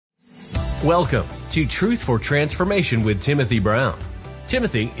Welcome to Truth for Transformation with Timothy Brown.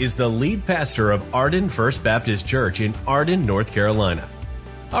 Timothy is the lead pastor of Arden First Baptist Church in Arden, North Carolina.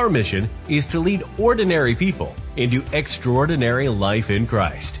 Our mission is to lead ordinary people into extraordinary life in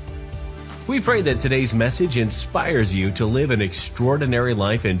Christ. We pray that today's message inspires you to live an extraordinary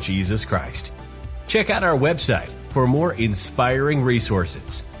life in Jesus Christ. Check out our website for more inspiring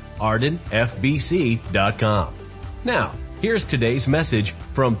resources, ardenfbc.com. Now, here's today's message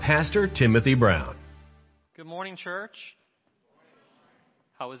from Pastor Timothy Brown. Good morning, church.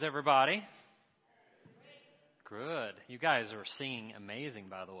 How is everybody? Good. You guys are singing amazing,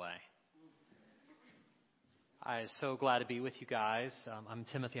 by the way. I'm so glad to be with you guys. I'm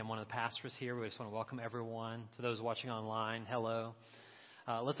Timothy. I'm one of the pastors here. We just want to welcome everyone. To those watching online, hello.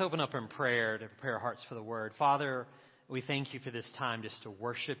 Let's open up in prayer to prepare our hearts for the Word. Father, we thank you for this time just to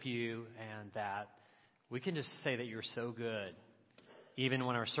worship you, and that we can just say that you're so good. Even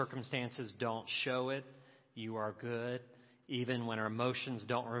when our circumstances don't show it, you are good. Even when our emotions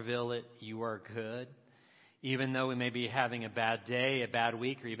don't reveal it, you are good. Even though we may be having a bad day, a bad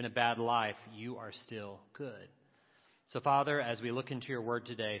week, or even a bad life, you are still good. So, Father, as we look into your word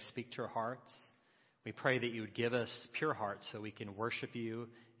today, speak to our hearts. We pray that you would give us pure hearts so we can worship you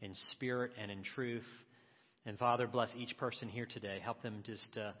in spirit and in truth. And, Father, bless each person here today. Help them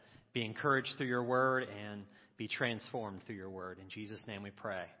just be encouraged through your word and be transformed through your word. In Jesus' name we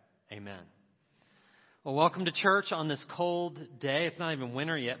pray. Amen. Well, welcome to church on this cold day. It's not even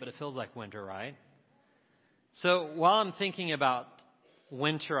winter yet, but it feels like winter, right? So while I'm thinking about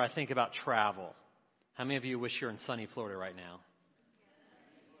winter, I think about travel. How many of you wish you're in sunny Florida right now?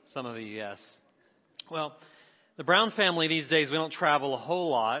 Some of you, yes. Well, the Brown family these days, we don't travel a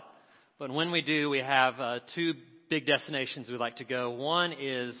whole lot. But when we do, we have two big destinations we'd like to go. One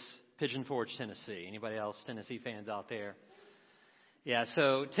is Pigeon Forge, Tennessee. Anybody else Tennessee fans out there? Yeah,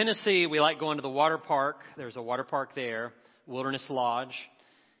 so Tennessee, we like going to the water park. There's a water park there, Wilderness Lodge.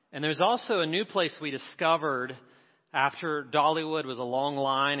 And there's also a new place we discovered after Dollywood was a long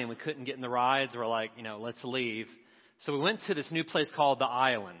line and we couldn't get in the rides. We're like, let's leave. So we went to this new place called The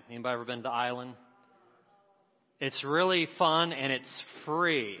Island. Anybody ever been to The Island? It's really fun and it's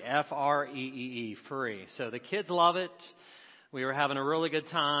free, F-R-E-E-E, free. So the kids love it. We were having a really good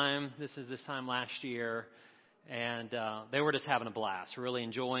time. This time last year. And they were just having a blast, really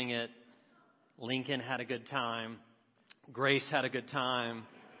enjoying it. Lincoln had a good time. Grace had a good time.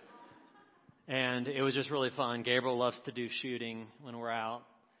 And it was just really fun. Gabriel loves to do shooting when we're out.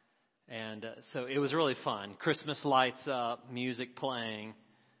 And so it was really fun. Christmas lights up, music playing.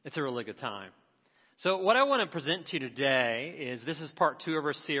 It's a really good time. So what I want to present to you today is this is part 2 of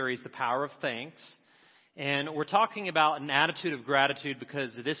our series, The Power of Thanks. And we're talking about an attitude of gratitude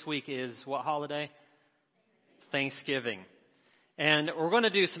because this week is what holiday? Thanksgiving. And we're going to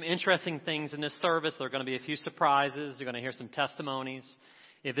do some interesting things in this service. There are going to be a few surprises. You're going to hear some testimonies.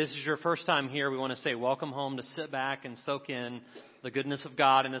 If this is your first time here, we want to say welcome home, to sit back and soak in the goodness of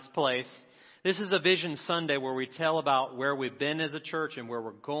God in this place. This is a Vision Sunday where we tell about where we've been as a church and where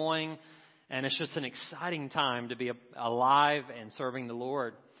we're going. And it's just an exciting time to be alive and serving the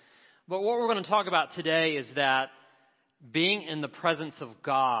Lord. But what we're going to talk about today is that being in the presence of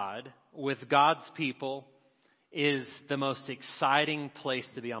God with God's people is the most exciting place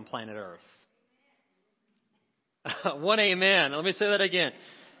to be on planet Earth. One amen. Let me say that again.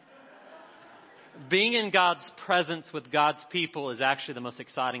 Being in God's presence with God's people is actually the most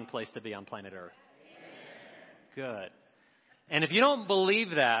exciting place to be on planet Earth. Good. And if you don't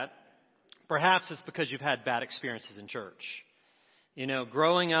believe that, perhaps it's because you've had bad experiences in church.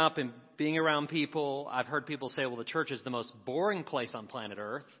 Growing up and being around people, I've heard people say, well, the church is the most boring place on planet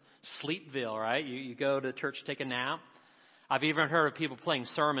Earth. Sleepville, right? You go to church to take a nap. I've even heard of people playing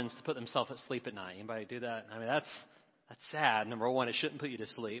sermons to put themselves asleep at night. Anybody do that? I mean, that's sad. Number one, it shouldn't put you to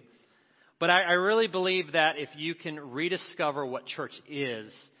sleep. But I really believe that if you can rediscover what church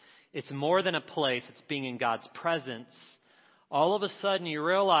is, it's more than a place. It's being in God's presence. All of a sudden you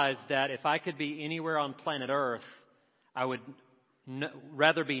realize that if I could be anywhere on planet Earth, I would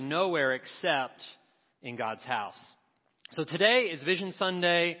rather be nowhere except in God's house. So today is Vision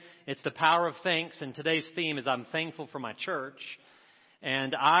Sunday. It's the power of thanks. And today's theme is I'm thankful for my church.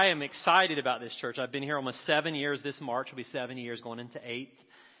 And I am excited about this church. I've been here almost 7 years. This March will be 7 years, going into 8th.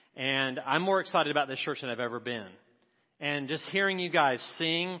 And I'm more excited about this church than I've ever been. And just hearing you guys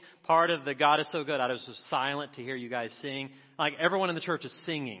sing, part of the God is so good, I was just silent to hear you guys sing. Like everyone in the church is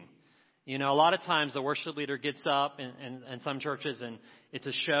singing. A lot of times the worship leader gets up in some churches and it's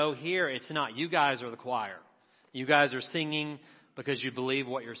a show. Here, it's not. You guys are the choir. You guys are singing because you believe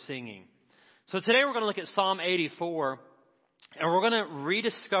what you're singing. So today we're going to look at Psalm 84. And we're going to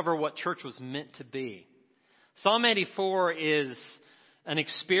rediscover what church was meant to be. Psalm 84 is an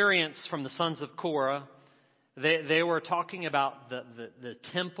experience from the sons of Korah. They were talking about the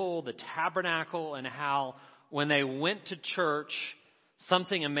temple, the tabernacle, and how when they went to church,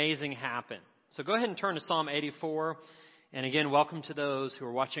 something amazing happened. So go ahead and turn to Psalm 84. And again, welcome to those who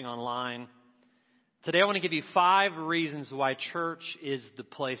are watching online. Today I want to give you 5 reasons why church is the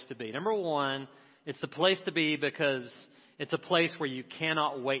place to be. Number 1, it's the place to be because it's a place where you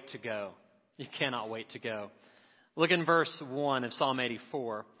cannot wait to go. You cannot wait to go. Look in verse 1 of Psalm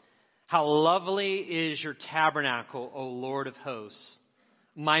 84. How lovely is your tabernacle, O Lord of hosts.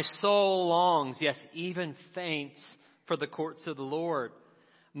 My soul longs, yes, even faints for the courts of the Lord.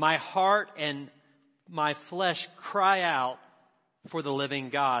 My heart and my flesh cry out for the living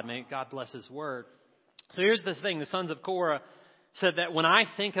God. May God bless His word. So here's the thing. The sons of Korah said that when I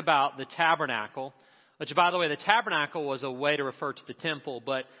think about the tabernacle, which, by the way, the tabernacle was a way to refer to the temple,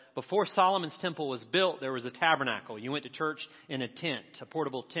 but before Solomon's temple was built, there was a tabernacle. You went to church in a tent, a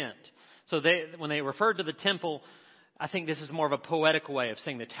portable tent. So when they referred to the temple, I think this is more of a poetic way of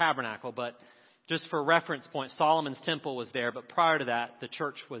saying the tabernacle, but just for reference point, Solomon's temple was there, but prior to that, the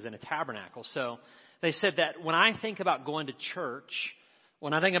church was in a tabernacle. So they said that when I think about going to church,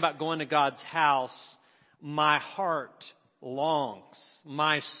 when I think about going to God's house, my heart longs,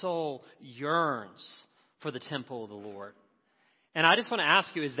 my soul yearns for the temple of the Lord. And I just want to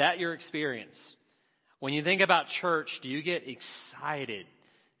ask you, is that your experience? When you think about church, do you get excited?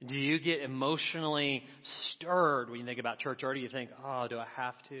 Do you get emotionally stirred when you think about church? Or do you think, oh, do I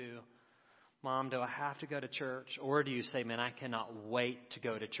have to? Mom, do I have to go to church? Or do you say, man, I cannot wait to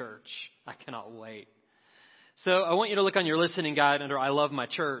go to church. I cannot wait. So I want you to look on your listening guide under I Love My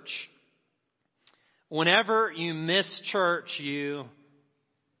Church. Whenever you miss church, you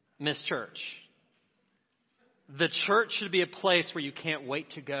miss church. The church should be a place where you can't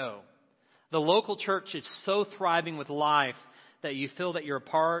wait to go. The local church is so thriving with life that you feel that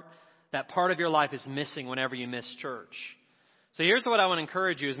that part of your life is missing whenever you miss church. So here's what I want to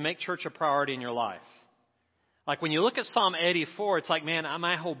encourage you is make church a priority in your life. Like when you look at Psalm 84, it's like, man,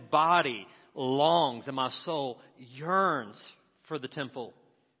 my whole body longs and my soul yearns for the temple,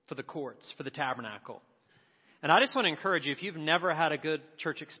 for the courts, for the tabernacle. And I just want to encourage you, if you've never had a good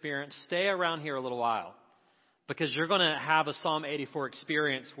church experience, stay around here a little while. Because you're going to have a Psalm 84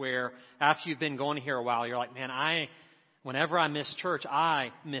 experience where after you've been going here a while, you're like, man, whenever I miss church,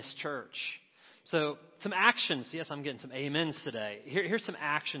 I miss church. So some actions. Yes, I'm getting some amens today. Here's some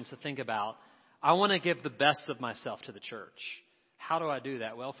actions to think about. I want to give the best of myself to the church. How do I do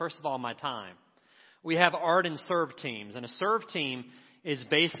that? Well, first of all, my time. We have Arden Serve Teams. And a serve team is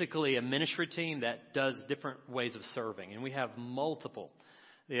basically a ministry team that does different ways of serving. And we have multiple.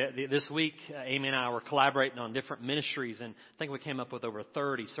 This week, Amy and I were collaborating on different ministries, and I think we came up with over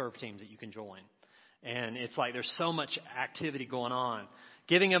 30 serve teams that you can join. And it's like there's so much activity going on.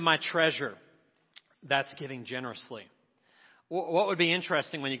 Giving of my treasure, that's giving generously. What would be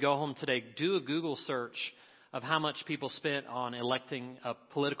interesting when you go home today, do a Google search of how much people spent on electing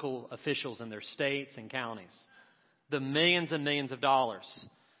political officials in their states and counties. The millions and millions of dollars.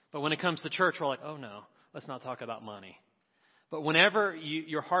 But when it comes to church, we're like, oh no, let's not talk about money. But whenever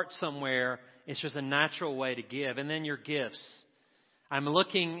your heart's somewhere, it's just a natural way to give. And then your gifts. I'm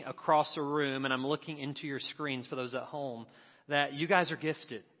looking across a room and I'm looking into your screens for those at home that you guys are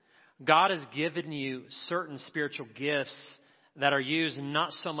gifted. God has given you certain spiritual gifts that are used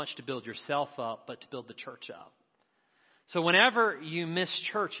not so much to build yourself up, but to build the church up. So whenever you miss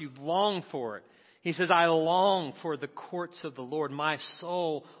church, you long for it. He says, I long for the courts of the Lord. My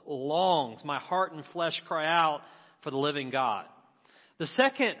soul longs. My heart and flesh cry out for the living God. The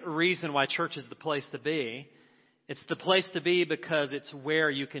second reason why church is the place to be, it's the place to be because it's where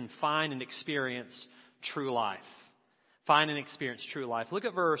you can find and experience true life. Find and experience true life. Look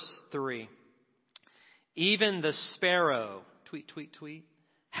at verse 3. Even the sparrow, tweet, tweet, tweet,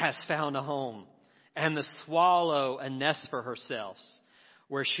 has found a home, and the swallow a nest for herself,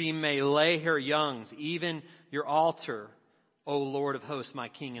 where she may lay her youngs, even your altar, O Lord of hosts, my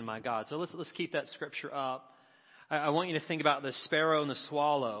King and my God. So let's keep that scripture up. I want you to think about the sparrow and the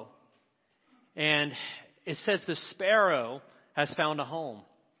swallow. And it says the sparrow has found a home,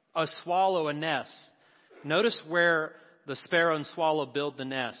 a swallow a nest. Notice where the sparrow and swallow build the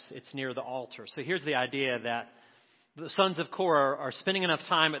nest. It's near the altar. So here's the idea that the sons of Korah are spending enough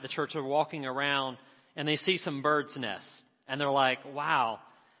time at the church, they're walking around, and they see some birds' nests. And they're like, wow,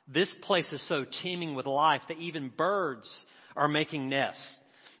 this place is so teeming with life that even birds are making nests.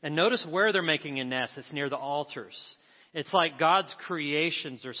 And notice where they're making a nest. It's near the altars. It's like God's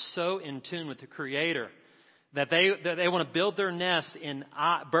creations are so in tune with the Creator That they want to build their nest in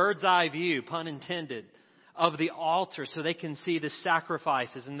bird's eye view, pun intended, of the altar so they can see the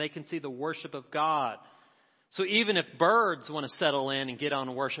sacrifices and they can see the worship of God. So even if birds want to settle in and get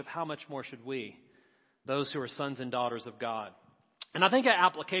on worship, how much more should we, those who are sons and daughters of God? And I think an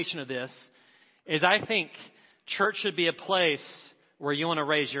application of this is I think church should be a place where you want to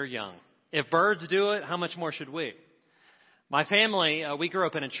raise your young. If birds do it, how much more should we? My family, we grew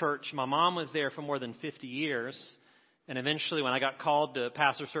up in a church. My mom was there for more than 50 years. And eventually when I got called to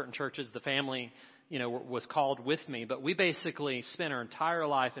pastor certain churches, the family, was called with me. But we basically spent our entire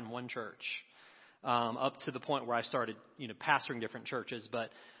life in one church, up to the point where I started, pastoring different churches. But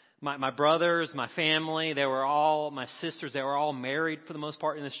my brothers, my family, my sisters, they were all married for the most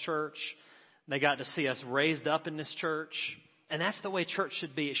part in this church. They got to see us raised up in this church. And that's the way church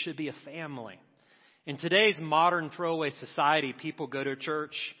should be. It should be a family. In today's modern throwaway society, people go to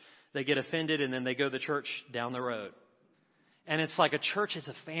church, they get offended, and then they go to the church down the road. And it's like a church is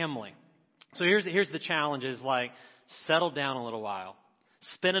a family. So here's the challenge is like, settle down a little while.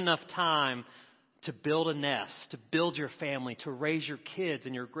 Spend enough time to build a nest, to build your family, to raise your kids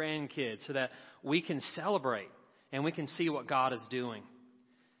and your grandkids so that we can celebrate and we can see what God is doing.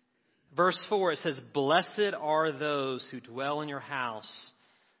 Verse 4, it says, "Blessed are those who dwell in your house.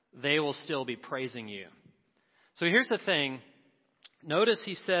 They will still be praising you." So here's the thing. Notice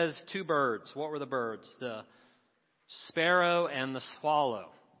he says two birds. What were the birds? The sparrow and the swallow.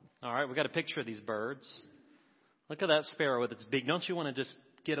 All right, we got a picture of these birds. Look at that sparrow with its beak. Don't you want to just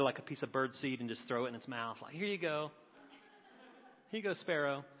get like a piece of bird seed and just throw it in its mouth? Like, here you go. Here you go,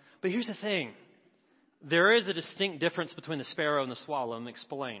 sparrow. But here's the thing. There is a distinct difference between the sparrow and the swallow. Let me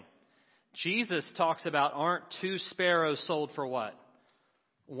explain. Jesus talks about, aren't two sparrows sold for what?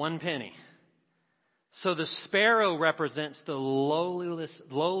 1 penny. So the sparrow represents the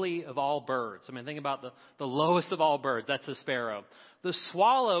lowly of all birds. I mean, think about the lowest of all birds. That's the sparrow. The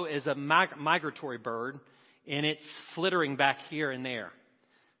swallow is a migratory bird, and it's flittering back here and there.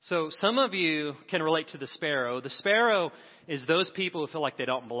 So some of you can relate to the sparrow. The sparrow is those people who feel like they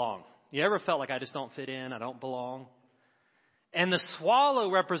don't belong. You ever felt like I just don't fit in, I don't belong? And the swallow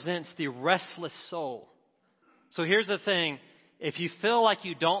represents the restless soul. So here's the thing. If you feel like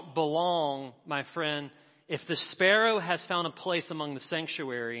you don't belong, my friend, if the sparrow has found a place among the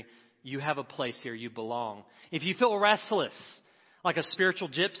sanctuary, you have a place here. You belong. If you feel restless, like a spiritual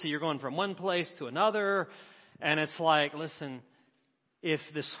gypsy, you're going from one place to another, and it's like, listen, if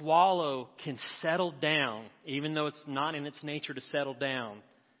the swallow can settle down, even though it's not in its nature to settle down,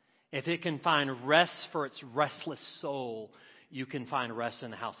 if it can find rest for its restless soul, you can find rest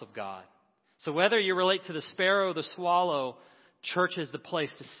in the house of God. So whether you relate to the sparrow or the swallow, church is the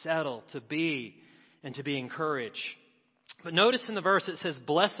place to settle, to be, and to be encouraged. But notice in the verse it says,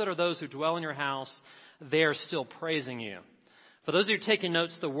 "Blessed are those who dwell in your house. They are still praising you." For those of you taking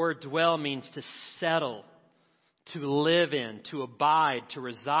notes, the word dwell means to settle, to live in, to abide, to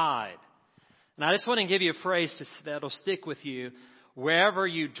reside. And I just want to give you a phrase that'll stick with you. Wherever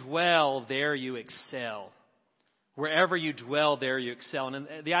you dwell, there you excel. Wherever you dwell, there you excel.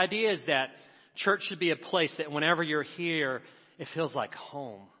 And the idea is that church should be a place that whenever you're here, it feels like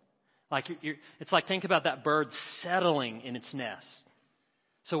home. Like it's like, think about that bird settling in its nest.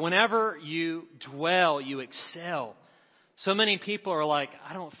 So whenever you dwell, you excel. So many people are like,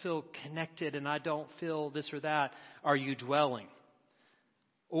 I don't feel connected and I don't feel this or that. Are you dwelling?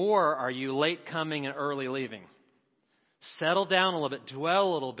 Or are you late coming and early leaving? Settle down a little bit,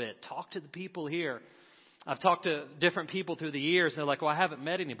 dwell a little bit, talk to the people here. I've talked to different people through the years, and they're like, well, I haven't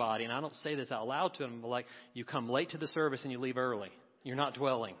met anybody. And I don't say this out loud to them, but like, you come late to the service and you leave early. You're not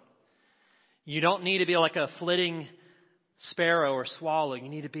dwelling. You don't need to be like a flitting sparrow or swallow. You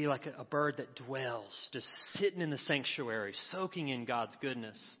need to be like a bird that dwells, just sitting in the sanctuary, soaking in God's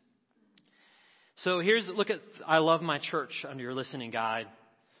goodness. So look at I Love My Church under your listening guide.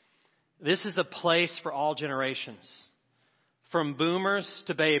 This is a place for all generations, from boomers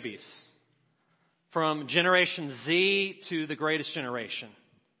to babies. From Generation Z to the greatest generation.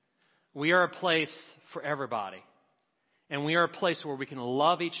 We are a place for everybody. And we are a place where we can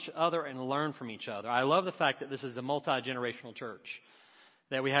love each other and learn from each other. I love the fact that this is a multi-generational church.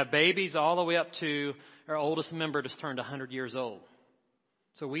 That we have babies all the way up to our oldest member just turned 100 years old.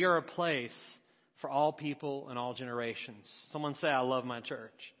 So we are a place for all people and all generations. Someone say, I love my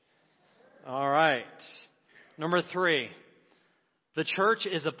church. All right. Number 3. The church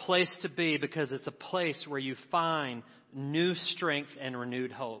is a place to be because it's a place where you find new strength and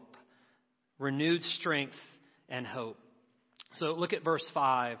renewed hope. Renewed strength and hope. So look at verse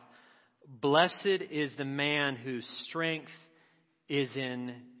 5. Blessed is the man whose strength is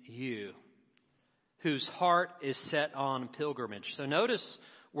in you, whose heart is set on pilgrimage. So notice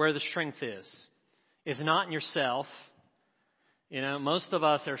where the strength is. It's not in yourself. You know, most of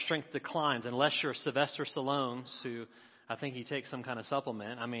us, our strength declines unless you're Sylvester Stallone, who I think he takes some kind of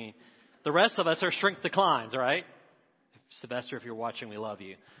supplement. I mean, the rest of us, our strength declines, right? Sylvester, if you're watching, we love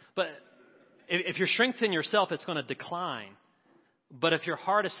you. But if your strength's in yourself, it's going to decline. But if your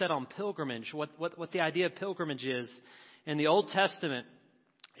heart is set on pilgrimage, what the idea of pilgrimage is, in the Old Testament,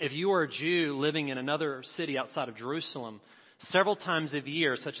 if you were a Jew living in another city outside of Jerusalem, several times a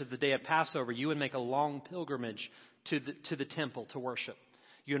year, such as the day of Passover, you would make a long pilgrimage to the temple to worship.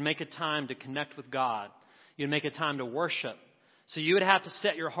 You would make a time to connect with God. You'd make a time to worship. So you would have to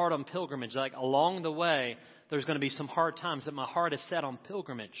set your heart on pilgrimage. Like along the way, there's going to be some hard times that my heart is set on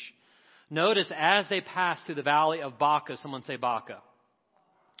pilgrimage. Notice as they pass through the valley of Baca, someone say Baca.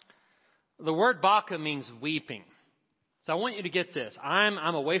 The word Baca means weeping. So I want you to get this. I'm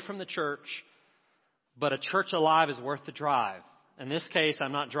away from the church, but a church alive is worth the drive. In this case,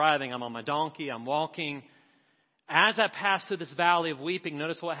 I'm not driving. I'm on my donkey. I'm walking. As I pass through this valley of weeping,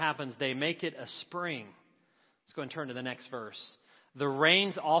 notice what happens. They make it a spring. Let's go and turn to the next verse. The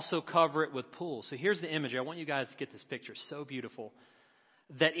rains also cover it with pools. So here's the imagery. I want you guys to get this picture. So beautiful.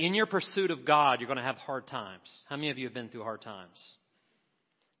 That in your pursuit of God, you're going to have hard times. How many of you have been through hard times?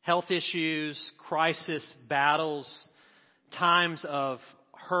 Health issues, crisis, battles, times of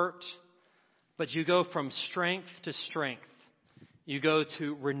hurt. But you go from strength to strength. You go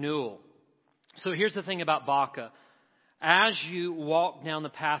to renewal. So here's the thing about Baca. As you walk down the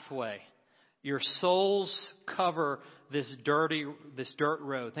pathway, your souls cover this dirt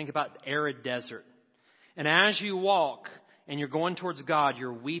road. Think about arid desert. And as you walk and you're going towards God,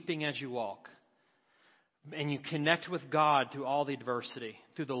 you're weeping as you walk. And you connect with God through all the adversity,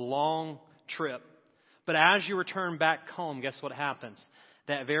 through the long trip. But as you return back home, guess what happens?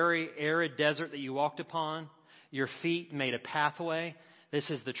 That very arid desert that you walked upon, your feet made a pathway. This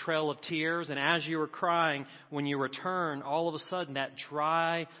is the trail of tears. And as you were crying, when you return, all of a sudden that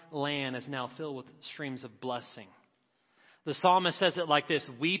dry land is now filled with streams of blessing. The psalmist says it like this: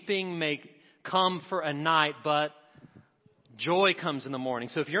 weeping may come for a night, but joy comes in the morning.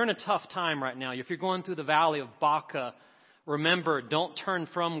 So if you're in a tough time right now, if you're going through the valley of Baca, remember, don't turn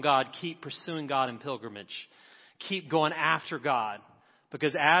from God. Keep pursuing God in pilgrimage. Keep going after God.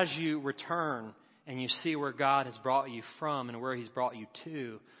 Because as you return and you see where God has brought you from and where He's brought you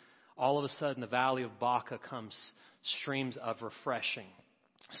to, all of a sudden the valley of Baca comes streams of refreshing.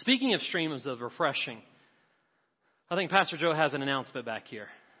 Speaking of streams of refreshing, I think Pastor Joe has an announcement back here.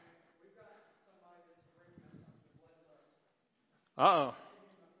 Uh-oh.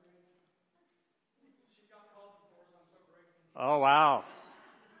 Oh, wow.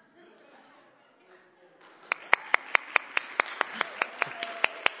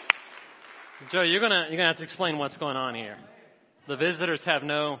 Joe, you're gonna have to explain what's going on here. The visitors have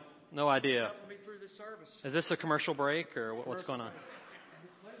no idea. Is this a commercial break or what's going on?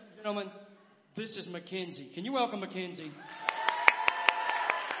 Ladies and gentlemen, this is Mackenzie. Can you welcome Mackenzie?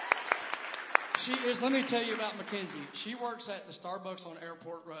 She is. Let me tell you about Mackenzie. She works at the Starbucks on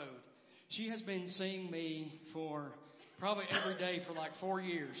Airport Road. She has been seeing me for probably every day for like 4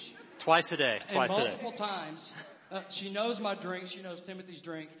 years. Twice a day. Multiple times. She knows my drink. She knows Timothy's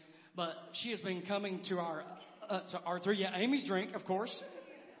drink. But she has been coming to our three. Yeah, Amy's drink, of course.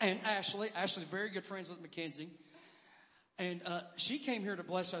 And Ashley. Ashley's very good friends with Mackenzie. And she came here to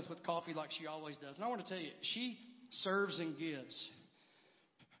bless us with coffee like she always does. And I want to tell you, she serves and gives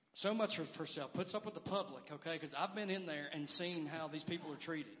so much of herself, puts up with the public, okay? Because I've been in there and seen how these people are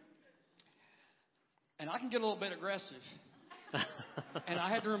treated. And I can get a little bit aggressive. And I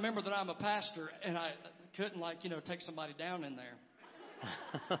had to remember that I'm a pastor, and I couldn't, take somebody down in there.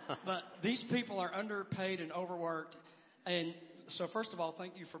 But these people are underpaid and overworked. And so, first of all,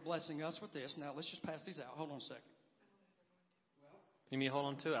 thank you for blessing us with this. Now, let's just pass these out. Hold on a second. You mean hold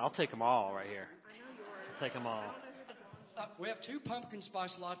on to it? I'll take them all right here. I'll take them all. We have 2 pumpkin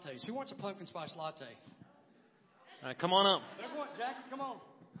spice lattes. Who wants a pumpkin spice latte? All right, come on up. There's one. Jackie, come on.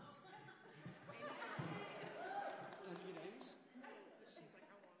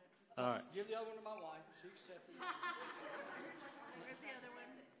 All right. Give the other one to my wife. She accepted it. Where's the other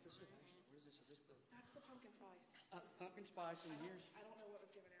one? What is this? Is this the... That's the pumpkin spice. Pumpkin spice, and here's... I don't know what was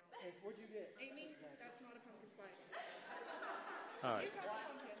given out. What'd you get? Amy, that's not a pumpkin spice. All right. You got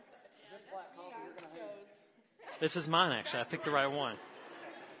the pumpkin. This black coffee you're going to hate. This is mine, actually. I picked the right one.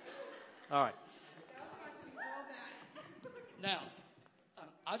 All right. Now,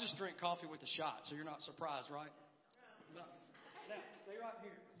 I just drink coffee with a shot, so you're not surprised, right? No. Now, stay right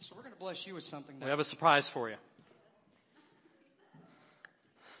here. So we're going to bless you with something now. We have a surprise for you.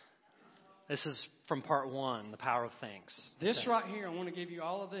 This is from part 1, the power of thanks. This Thanks. right here, I want to give you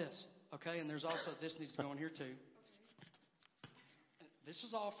all of this, okay? And there's also, this needs to go in here too. This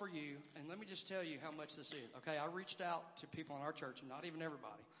is all for you, and let me just tell you how much this is, okay? I reached out to people in our church, and not even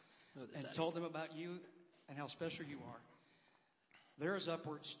everybody, and told them about you and how special you are. There is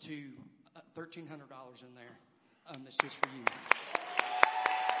upwards to $1,300 in there. That's just for you.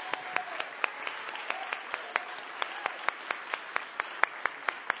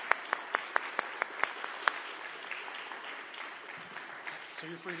 So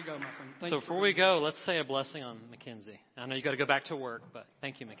you're free to go, my friend. Thank So you before we go, let's say a blessing on Mackenzie. I know you got to go back to work, but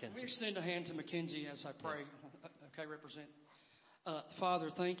thank you, Mackenzie. Let me extend a hand to Mackenzie as I pray. Yes. Okay, represent. Father,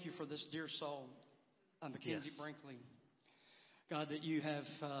 thank you for this dear soul, Mackenzie Yes. Brinkley. God, that you have,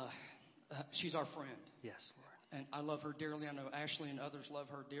 she's our friend. Yes, Lord. And I love her dearly. I know Ashley and others love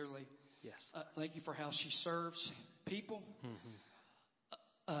her dearly. Yes. Thank you for how she serves people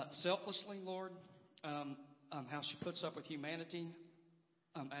selflessly, Lord. How she puts up with humanity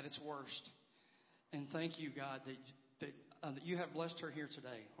at its worst. And thank you, God, that you have blessed her here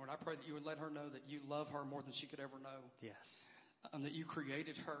today. Lord, I pray that you would let her know that you love her more than she could ever know. Yes. That you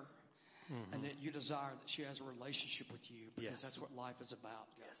created her. And that you desire that she has a relationship with you, because that's what life is about.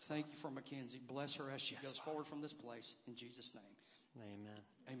 Yes. Thank you for Mackenzie. Bless her as she goes forward from this place. In Jesus' name. Amen.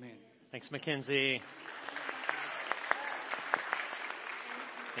 Amen. Thanks, Mackenzie.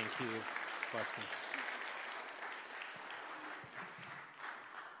 Thank you. Blessings.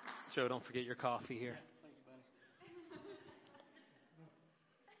 Joe, don't forget your coffee here. Thank you, buddy.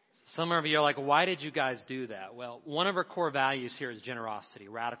 Some of you are like, why did you guys do that? Well, one of our core values here is generosity,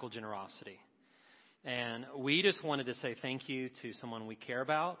 radical generosity. And we just wanted to say thank you to someone we care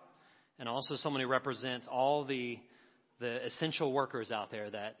about, and also someone who represents all the essential workers out there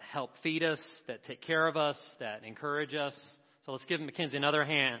that help feed us, that take care of us, that encourage us. So let's give Mackenzie another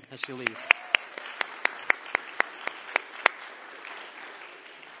hand as she leaves.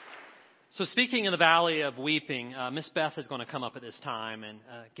 So speaking in the Valley of Weeping, Miss Beth is going to come up at this time and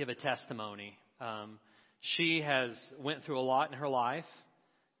give a testimony. She has went through a lot in her life,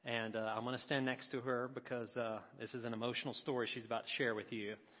 and I'm going to stand next to her because this is an emotional story she's about to share with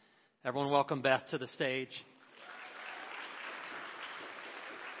you. Everyone welcome Beth to the stage.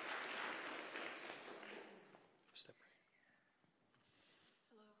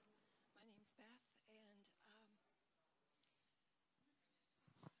 Hello, my name's Beth, and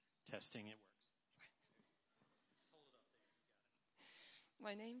Testing, it works.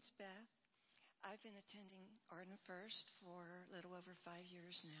 my name's Beth. I've been attending Arden First for a little over 5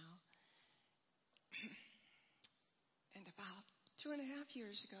 years now. And about 2.5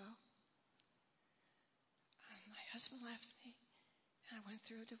 years ago, my husband left me, and I went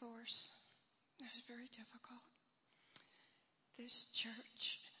through a divorce. It was very difficult. This church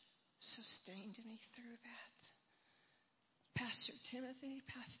sustained me through that. Pastor Timothy,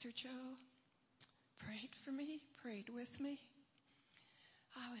 Pastor Joe prayed for me, prayed with me.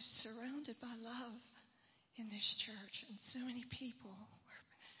 I was surrounded by love in this church, and so many people were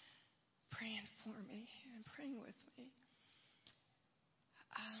praying for me and praying with me.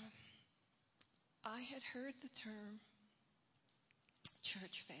 I had heard the term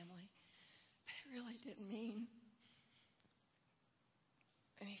church family, but it really didn't mean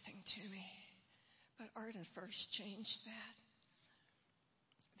anything to me. But Arden First changed that.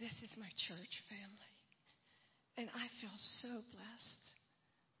 This is my church family. And I feel so blessed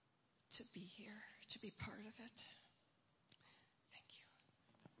to be here, to be part of it. Thank you.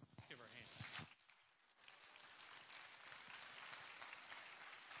 Let's give her a hand.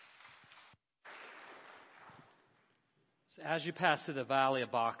 So as you pass through the valley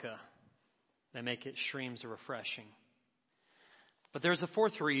of Baca, they make it streams of refreshing. But there's a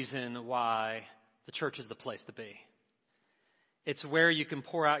fourth reason why the church is the place to be. It's where you can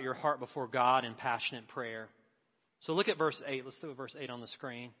pour out your heart before God in passionate prayer. So look at verse 8. Let's do verse 8 on the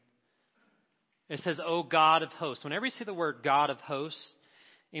screen. It says, "O God of hosts." Whenever you see the word God of hosts,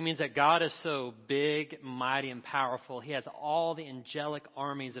 it means that God is so big, mighty, and powerful. He has all the angelic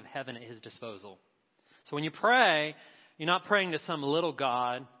armies of heaven at his disposal. So when you pray, you're not praying to some little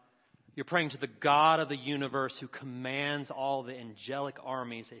God. You're praying to the God of the universe who commands all the angelic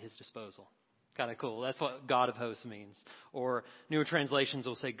armies at his disposal. Kind of cool. That's what God of hosts means. Or newer translations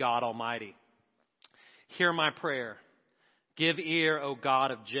will say God Almighty. Hear my prayer. Give ear, O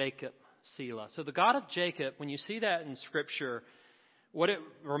God of Jacob. Selah. So the God of Jacob, when you see that in Scripture, what it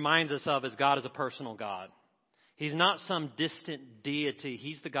reminds us of is God is a personal God. He's not some distant deity.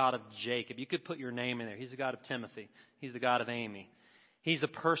 He's the God of Jacob. You could put your name in there. He's the God of Timothy. He's the God of Amy. He's a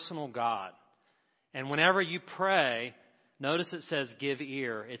personal God. And whenever you pray, notice it says give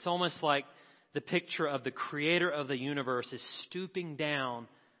ear. It's almost like the picture of the creator of the universe is stooping down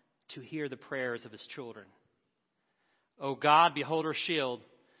to hear the prayers of his children. O God, behold our shield,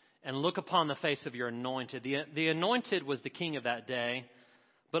 and look upon the face of your anointed. The anointed was the king of that day,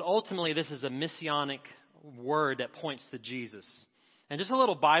 but ultimately this is a messianic word that points to Jesus. And just a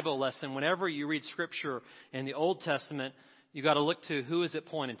little Bible lesson, whenever you read Scripture in the Old Testament, you got to look to who is it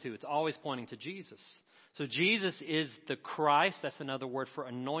pointing to. It's always pointing to Jesus. So Jesus is the Christ. That's another word for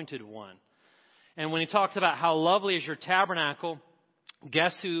anointed one. And when he talks about how lovely is your tabernacle,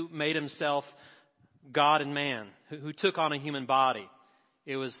 guess who made himself God and man, who took on a human body?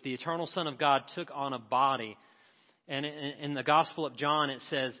 It was the eternal Son of God took on a body. And in the Gospel of John, it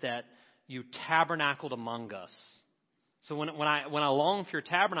says that you tabernacled among us. So when I long for your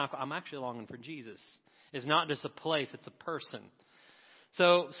tabernacle, I'm actually longing for Jesus. It's not just a place, it's a person.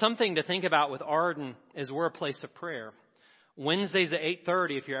 So something to think about with Arden is we're a place of prayer. Wednesdays at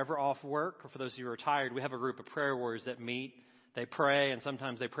 8:30, if you're ever off work, or for those of you who are retired, we have a group of prayer warriors that meet. They pray, and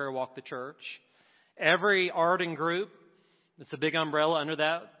sometimes they prayer walk the church. Every Arden group, it's a big umbrella under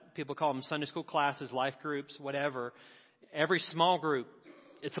that. People call them Sunday school classes, life groups, whatever. Every small group,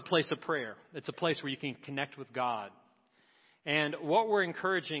 it's a place of prayer. It's a place where you can connect with God. And what we're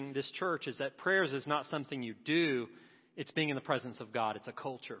encouraging this church is that prayers is not something you do. It's being in the presence of God. It's a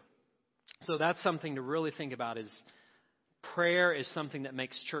culture. So that's something to really think about, is prayer is something that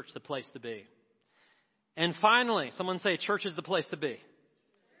makes church the place to be. And finally, someone say church is the place to be.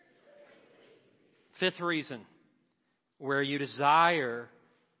 Fifth reason, where you desire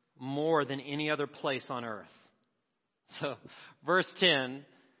more than any other place on earth. So verse 10,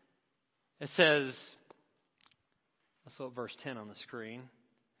 it says, let's look at verse 10 on the screen.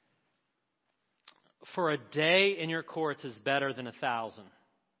 For a day in your courts is better than 1,000.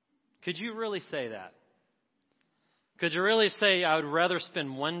 Could you really say that? Could you really say, I would rather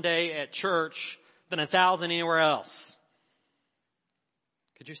spend one day at church than 1,000 anywhere else?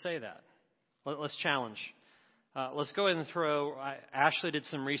 Could you say that? Let's challenge. Let's go ahead and throw, Ashley did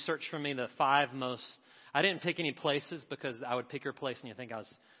some research for me, the 5 most. I didn't pick any places because I would pick your place and you think I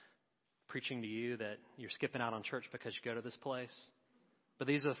was preaching to you that you're skipping out on church because you go to this place. But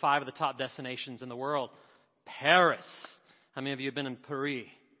these are the 5 of the top destinations in the world. Paris. How many of you have been in Paris?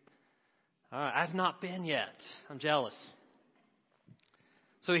 All right, I've not been yet. I'm jealous.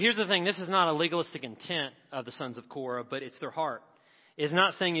 So here's the thing. This is not a legalistic intent of the sons of Korah, but it's their heart. It's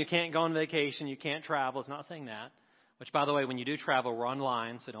not saying you can't go on vacation, you can't travel. It's not saying that. Which, by the way, when you do travel, we're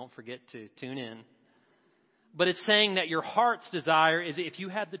online, so don't forget to tune in. But it's saying that your heart's desire is, if you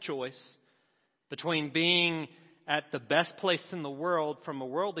had the choice between being at the best place in the world from a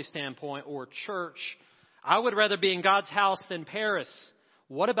worldly standpoint or church, I would rather be in God's house than Paris.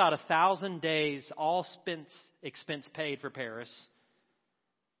 What about 1,000 days, all expense paid for Paris?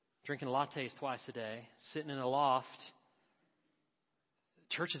 Drinking lattes twice a day, sitting in a loft.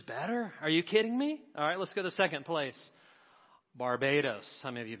 Church is better? Are you kidding me? All right, let's go to the second place. Barbados.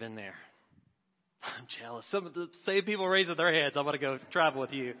 How many of you have been there? I'm jealous. Some of the saved people raising their heads. I want to go travel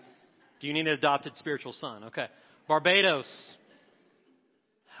with you. Do you need an adopted spiritual son? Okay. Barbados.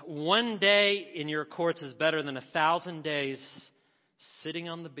 One day in your courts is better than 1,000 days sitting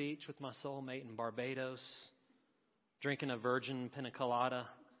on the beach with my soulmate in Barbados, drinking a virgin pina colada.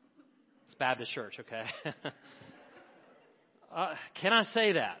 It's Baptist church, okay? Can I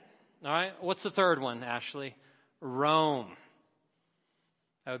say that? All right. What's the third one, Ashley? Rome.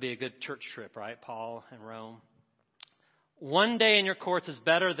 That would be a good church trip, right? Paul and Rome. One day in your courts is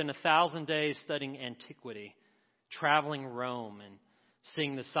better than 1,000 days studying antiquity, traveling Rome and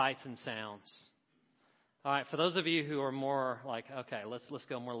seeing the sights and sounds. All right, for those of you who are more like, okay, let's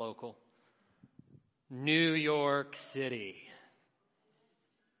go more local. New York City.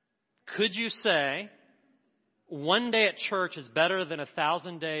 Could you say one day at church is better than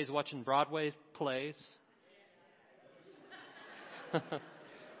 1,000 days watching Broadway plays?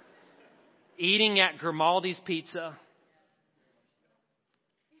 Eating at Grimaldi's Pizza.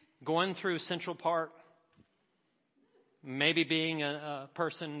 Going through Central Park. Maybe being a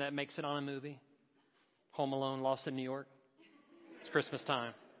person that makes it on a movie. Home Alone, Lost in New York. It's Christmas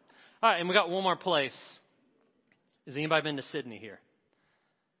time. All right, and we got one more place. Has anybody been to Sydney here?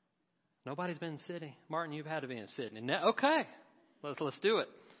 Nobody's been in Sydney. Martin, you've had to be in Sydney. Okay, let's do it.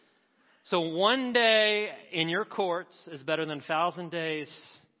 So one day in your courts is better than 1,000 days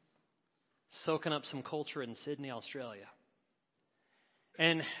soaking up some culture in Sydney, Australia.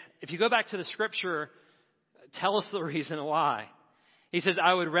 And if you go back to the scripture, tell us the reason why. He says,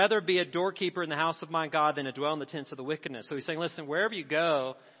 I would rather be a doorkeeper in the house of my God than to dwell in the tents of the wickedness. So he's saying, listen, wherever you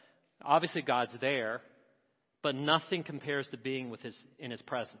go, obviously God's there, but nothing compares to being in his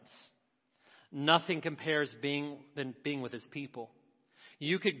presence. nothing compares than being with his people.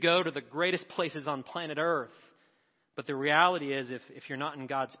 You could go to the greatest places on planet Earth, but the reality is if you're not in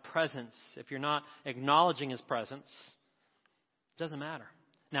God's presence, if you're not acknowledging his presence, it doesn't matter.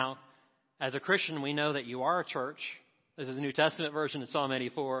 Now, as a Christian, we know that you are a church. This is a New Testament version of Psalm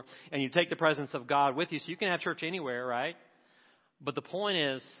 84, and you take the presence of God with you, so you can have church anywhere, right? But the point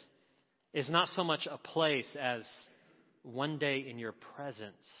is, it's not so much a place as one day in your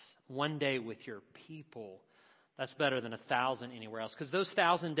presence, one day with your people. That's better than 1,000 anywhere else. Because those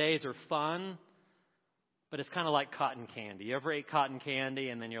 1,000 days are fun, but it's kind of like cotton candy. You ever ate cotton candy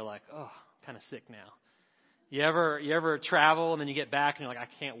and then you're like, oh, I'm kind of sick now. You ever travel and then you get back and you're like, I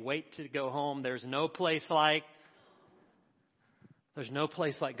can't wait to go home. There's no place like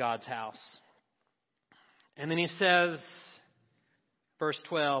God's house. And then he says, verse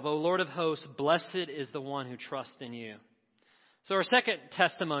 12, O Lord of hosts, blessed is the one who trusts in you. So our second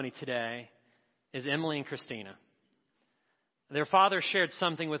testimony today is Emily and Christina. Their father shared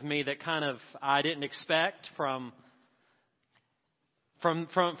something with me that kind of I didn't expect from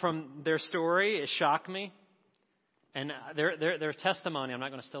their story. It shocked me. And their testimony, I'm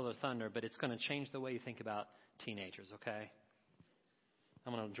not going to steal their thunder, but it's going to change the way you think about teenagers, okay?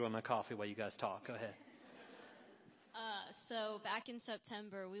 I'm going to enjoy my coffee while you guys talk. Go ahead. So back in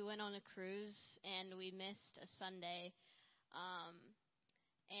September, we went on a cruise, and we missed a Sunday.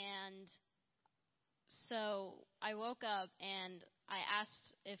 And so I woke up, and I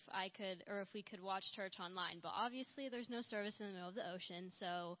asked if we could watch church online. But obviously, there's no service in the middle of the ocean,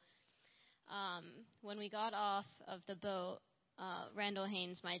 so when we got off of the boat, Randall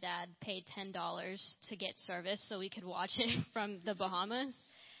Haynes, my dad, paid $10 to get service so we could watch it from the Bahamas.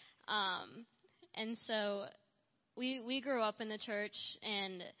 And so we grew up in the church,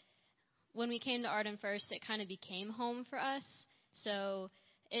 and when we came to Arden First, it kind of became home for us. So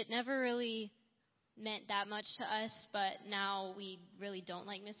it never really meant that much to us, but now we really don't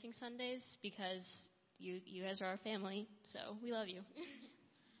like missing Sundays because you guys are our family, so we love you.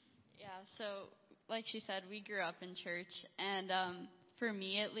 Yeah, so like she said, we grew up in church, and for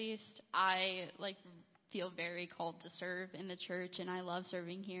me at least, I feel very called to serve in the church, and I love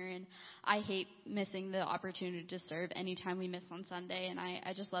serving here, and I hate missing the opportunity to serve anytime we miss on Sunday, and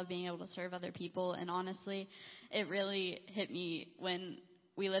I just love being able to serve other people. And honestly, it really hit me when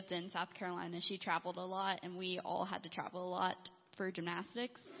we lived in South Carolina. She traveled a lot, and we all had to travel a lot for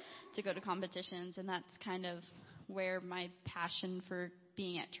gymnastics to go to competitions, and that's kind of where my passion for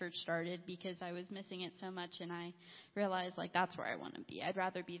being at church started, because I was missing it so much, and I realized that's where I want to be. I'd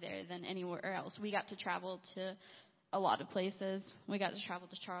rather be there than anywhere else. We got to travel to a lot of places. We got to travel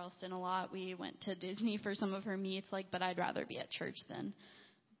to Charleston a lot. We went to Disney for some of her meets, but I'd rather be at church than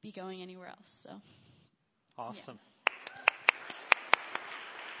be going anywhere else. So awesome. Yeah.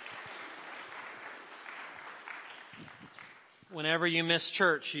 Whenever you miss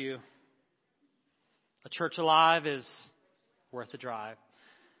church, a church alive is worth the drive.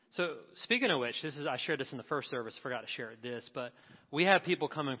 So speaking of which, I shared this in the first service, forgot to share this, but we have people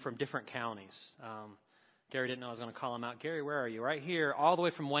coming from different counties. Gary didn't know I was going to call him out. Gary, where are you? Right here, all the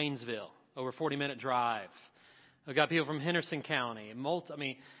way from Waynesville, over 40-minute drive. We've got people from Henderson County.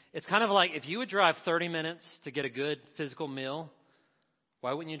 It's kind of like if you would drive 30 minutes to get a good physical meal,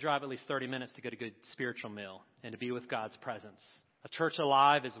 why wouldn't you drive at least 30 minutes to get a good spiritual meal and to be with God's presence? A church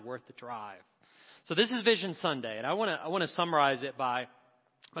alive is worth the drive. So this is Vision Sunday, and I want to summarize it by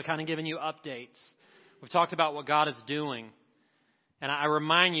kind of giving you updates. We've talked about what God is doing, and I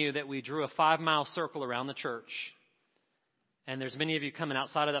remind you that we drew a 5-mile circle around the church, and there's many of you coming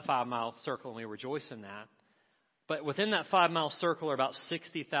outside of that 5-mile circle, and we rejoice in that. But within that 5-mile circle are about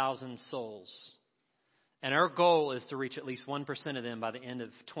 60,000 souls, and our goal is to reach at least 1% of them by the end of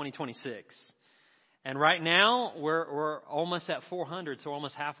 2026. And right now, we're almost at 400, so we're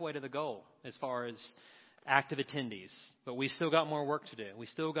almost halfway to the goal as far as active attendees. But we still got more work to do. We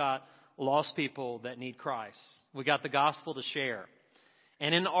still got lost people that need Christ. We got the gospel to share.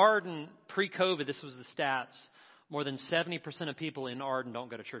 And in Arden, pre-COVID, this was the stats, more than 70% of people in Arden don't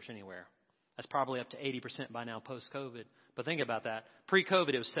go to church anywhere. That's probably up to 80% by now post-COVID. But think about that.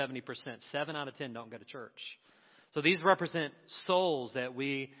 Pre-COVID, it was 70%. 7 out of 10 don't go to church. So these represent souls that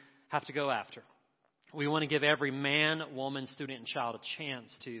we have to go after. We want to give every man, woman, student, and child a chance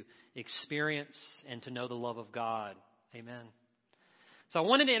to experience and to know the love of God. Amen. So I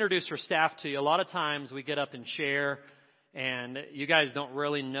wanted to introduce our staff to you. A lot of times we get up and share, and you guys don't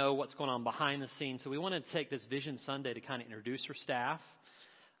really know what's going on behind the scenes. So we wanted to take this Vision Sunday to kind of introduce our staff.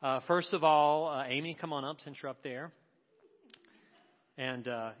 First of all, Amy, come on up since you're up there. And,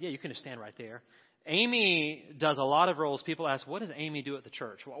 you can just stand right there. Amy does a lot of roles. People ask, what does Amy do at the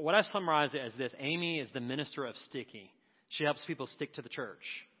church? Well, what I summarize it as this: Amy is the minister of sticky. She helps people stick to the church.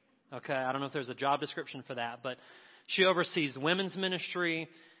 Okay, I don't know if there's a job description for that, but she oversees the women's ministry.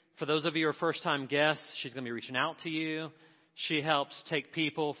 For those of you who are first-time guests, she's going to be reaching out to you. She helps take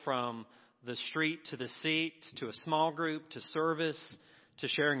people from the street to the seat, to a small group, to service, to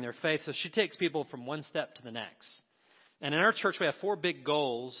sharing their faith. So she takes people from one step to the next. And in our church, we have 4 big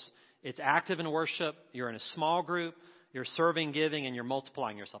goals. It's active in worship, you're in a small group, you're serving, giving, and you're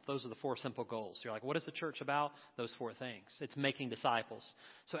multiplying yourself. Those are the 4 simple goals. You're like, what is the church about? Those 4 things. It's making disciples.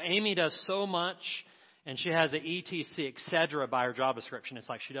 So Amy does so much, and she has an ETC, etc. by her job description. It's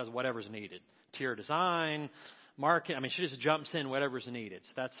like she does whatever's needed. Tier design, market. I mean, she just jumps in whatever's needed.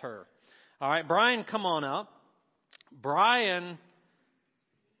 So that's her. All right, Brian, come on up. Brian,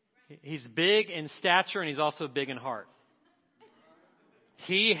 he's big in stature, and he's also big in heart.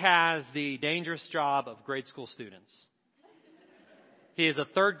 He has the dangerous job of grade school students. He is a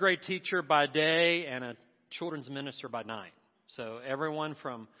 3rd grade teacher by day and a children's minister by night. So everyone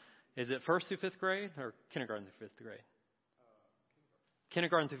from, is it 1st through 5th grade or kindergarten through 5th grade?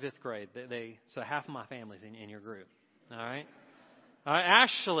 Kindergarten through 5th grade. So half of my family's in your group. All right. All right.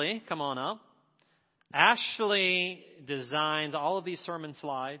 Ashley, come on up. Ashley designs all of these sermon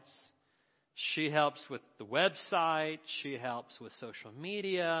slides. She helps with the website. She helps with social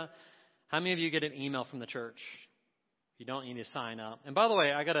media. How many of you get an email from the church? You don't need to sign up. And by the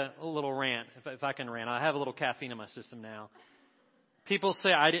way, I got a little rant, if I can rant. I have a little caffeine in my system now. People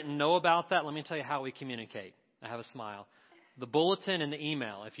say, I didn't know about that. Let me tell you how we communicate. I have a smile. The bulletin and the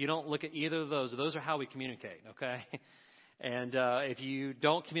email. If you don't look at either of those are how we communicate, okay? And if you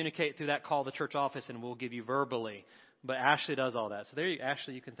don't communicate through that, call the church office and we'll give you verbally. But Ashley does all that. So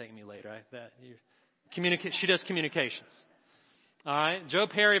Ashley, you can thank me later. Right? She does communications. All right. Joe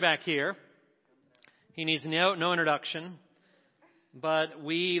Perry back here. He needs no introduction. But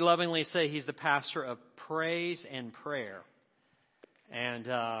we lovingly say he's the pastor of praise and prayer.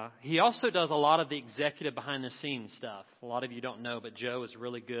 And he also does a lot of the executive behind-the-scenes stuff. A lot of you don't know, but Joe is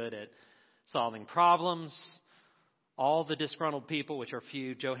really good at solving problems. All the disgruntled people, which are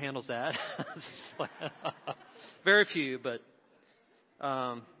few, Joe handles that. Very few, but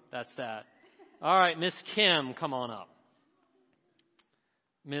that's that. All right, Miss Kim, come on up.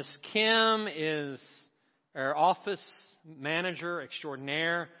 Miss Kim is our office manager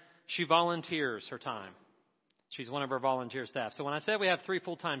extraordinaire. She volunteers her time. She's one of our volunteer staff. So when I said we have 3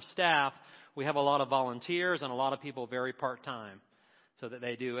 full-time staff, we have a lot of volunteers and a lot of people very part-time so that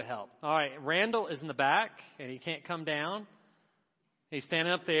they do help. All right, Randall is in the back, and he can't come down. He's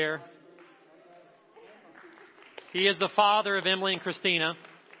standing up there. He is the father of Emily and Christina.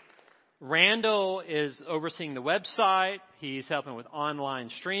 Randall is overseeing the website. He's helping with online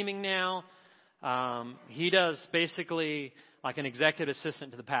streaming now. He does basically like an executive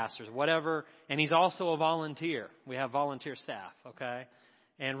assistant to the pastors, whatever. And he's also a volunteer. We have volunteer staff, okay?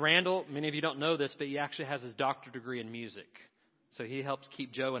 And Randall, many of you don't know this, but he actually has his doctorate degree in music. So he helps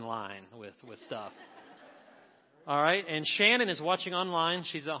keep Joe in line with stuff. All right. And Shannon is watching online.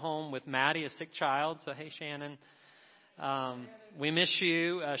 She's at home with Maddie, a sick child. So, hey, Shannon. We miss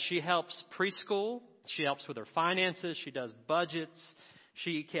you. She helps preschool. She helps with her finances. She does budgets.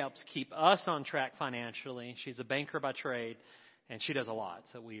 She helps keep us on track financially. She's a banker by trade, and she does a lot.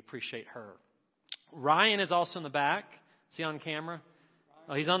 So we appreciate her. Ryan is also in the back. Is he on camera?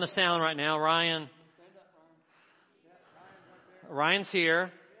 Oh, he's on the sound right now. Ryan's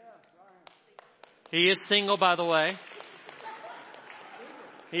here. He is single, by the way.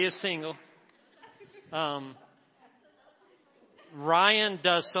 He is single. Ryan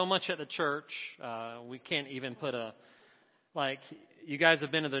does so much at the church. We can't even put you guys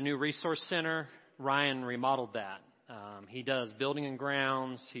have been to the new resource center. Ryan remodeled that. He does building and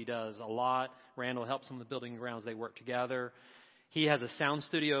grounds. He does a lot. Randall helps him with building and grounds. They work together. He has a sound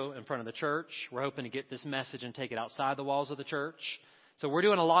studio in front of the church. We're hoping to get this message and take it outside the walls of the church. So we're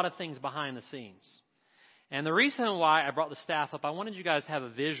doing a lot of things behind the scenes. And the reason why I brought the staff up, I wanted you guys to have a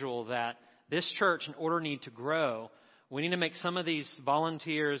visual that this church, in order to grow, we need to make some of these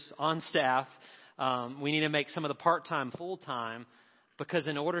volunteers on staff. We need to make some of the part-time full-time, because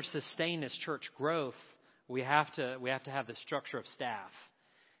in order to sustain this church growth, we have to have the structure of staff.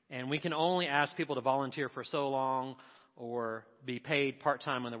 And we can only ask people to volunteer for so long or be paid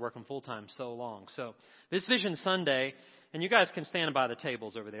part-time when they're working full-time so long. So this Vision Sunday, and you guys can stand by the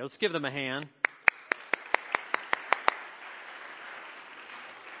tables over there. Let's give them a hand.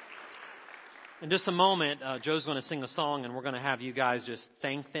 In just a moment, Joe's going to sing a song, and we're going to have you guys just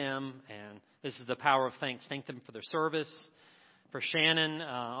thank them. And this is the power of thanks. Thank them for their service. For Shannon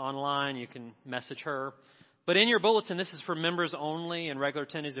online, you can message her. But in your bulletin, this is for members only and regular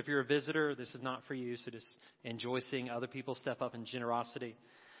attendees. If you're a visitor, this is not for you, so just enjoy seeing other people step up in generosity.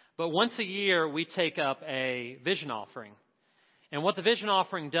 But once a year, we take up a vision offering. And what the vision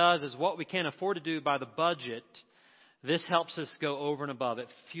offering does is what we can't afford to do by the budget. This helps us go over and above. It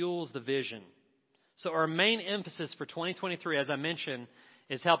fuels the vision. So our main emphasis for 2023, as I mentioned,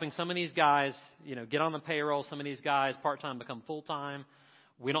 is helping some of these guys, get on the payroll. Some of these guys, part-time, become full-time.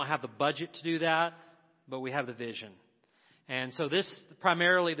 We don't have the budget to do that, but we have the vision. And so this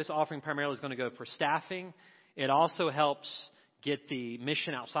offering primarily is going to go for staffing. It also helps get the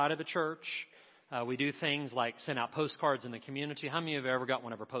mission outside of the church. We do things like send out postcards in the community. How many of you have ever got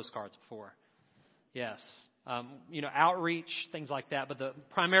one of our postcards before? Yes. Outreach, things like that. But the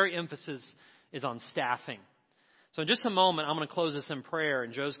primary emphasis is on staffing. So in just a moment, I'm going to close this in prayer,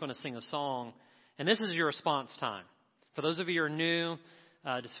 and Joe's going to sing a song. And this is your response time. For those of you who are new,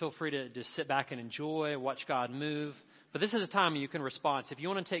 just feel free to just sit back and enjoy, watch God move. But this is a time you can respond. If you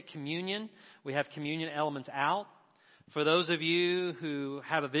want to take communion, we have communion elements out. For those of you who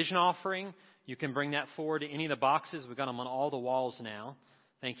have a vision offering, you can bring that forward to any of the boxes. We've got them on all the walls now.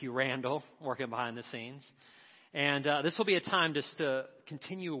 Thank you, Randall, working behind the scenes. And this will be a time just to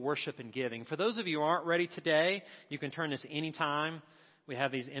continue worship and giving. For those of you who aren't ready today, you can turn this anytime. We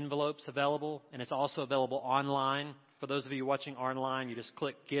have these envelopes available, and it's also available online. For those of you watching online, you just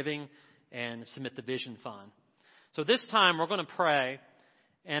click giving and submit the vision fund. So this time we're going to pray.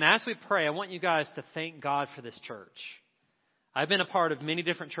 And as we pray, I want you guys to thank God for this church. I've been a part of many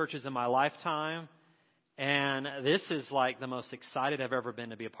different churches in my lifetime, and this is like the most excited I've ever been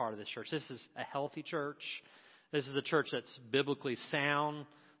to be a part of this church. This is a healthy church. This is a church that's biblically sound.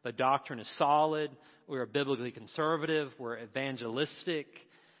 The doctrine is solid. We're biblically conservative. We're evangelistic.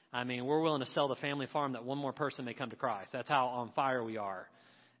 We're willing to sell the family farm that one more person may come to Christ. That's how on fire we are.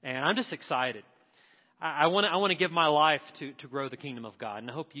 And I'm just excited. I want to give my life to grow the kingdom of God.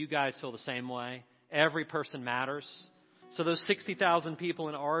 And I hope you guys feel the same way. Every person matters. So those 60,000 people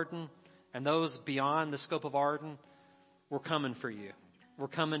in Arden and those beyond the scope of Arden, we're coming for you. We're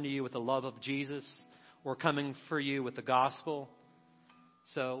coming to you with the love of Jesus. We're coming for you with the gospel.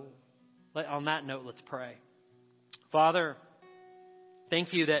 So on that note, let's pray. Father,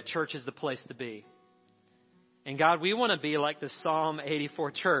 thank you that church is the place to be. And God, we want to be like the Psalm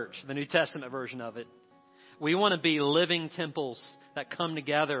 84 church, the New Testament version of it. We want to be living temples that come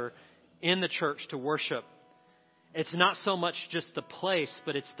together in the church to worship. It's not so much just the place,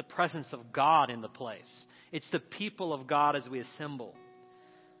 but it's the presence of God in the place. It's the people of God as we assemble.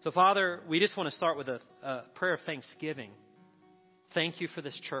 So, Father, we just want to start with a prayer of thanksgiving. Thank you for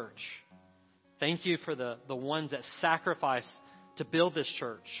this church. Thank you for the ones that sacrificed to build this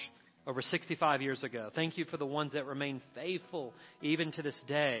church over 65 years ago. Thank you for the ones that remain faithful even to this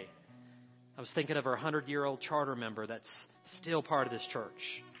day. I was thinking of our 100-year-old charter member that's still part of this church.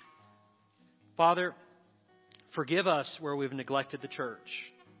 Father, forgive us where we've neglected the church.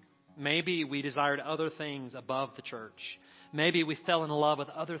 Maybe we desired other things above the church. Maybe we fell in love with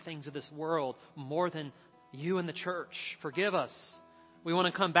other things of this world more than you and the church. Forgive us. We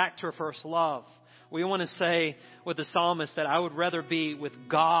want to come back to our first love. We want to say with the psalmist that I would rather be with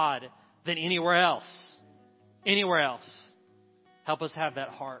God than anywhere else. Anywhere else. Help us have that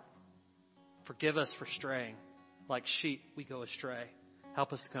heart. Forgive us for straying. Like sheep, we go astray.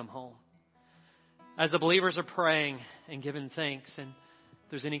 Help us to come home. As the believers are praying and giving thanks, and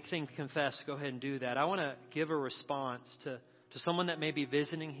if there's anything to confess, go ahead and do that. I want to give a response to someone that may be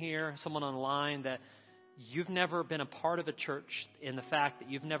visiting here, someone online that you've never been a part of a church in the fact that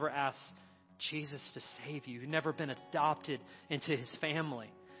you've never asked Jesus to save you. You've never been adopted into his family.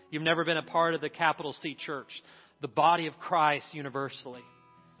 You've never been a part of the capital C church, the body of Christ universally.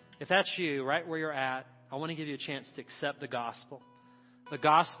 If that's you, right where you're at, I want to give you a chance to accept the gospel. The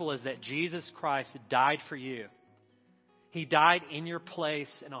gospel is that Jesus Christ died for you. He died in your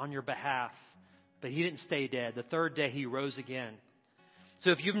place and on your behalf, but he didn't stay dead. The third day he rose again. So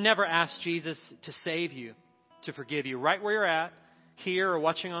if you've never asked Jesus to save you, to forgive you, right where you're at, here or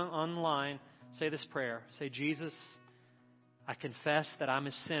watching online, say this prayer. Say, Jesus, I confess that I'm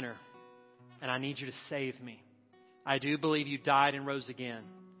a sinner and I need you to save me. I do believe you died and rose again.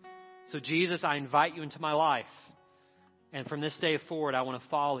 So Jesus, I invite you into my life. And from this day forward, I want to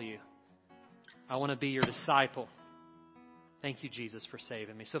follow you. I want to be your disciple. Thank you, Jesus, for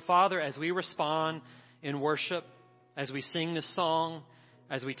saving me. So, Father, as we respond in worship, as we sing this song,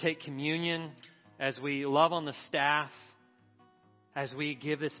 as we take communion, as we love on the staff, as we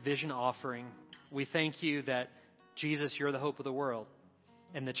give this vision offering, we thank you that, Jesus, you're the hope of the world,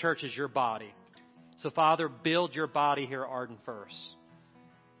 and the church is your body. So, Father, build your body here at Arden first.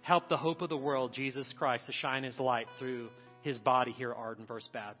 Help the hope of the world, Jesus Christ, to shine his light through his body here at Arden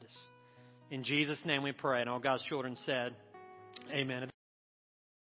First Baptist. In Jesus' name we pray. And all God's children said, amen.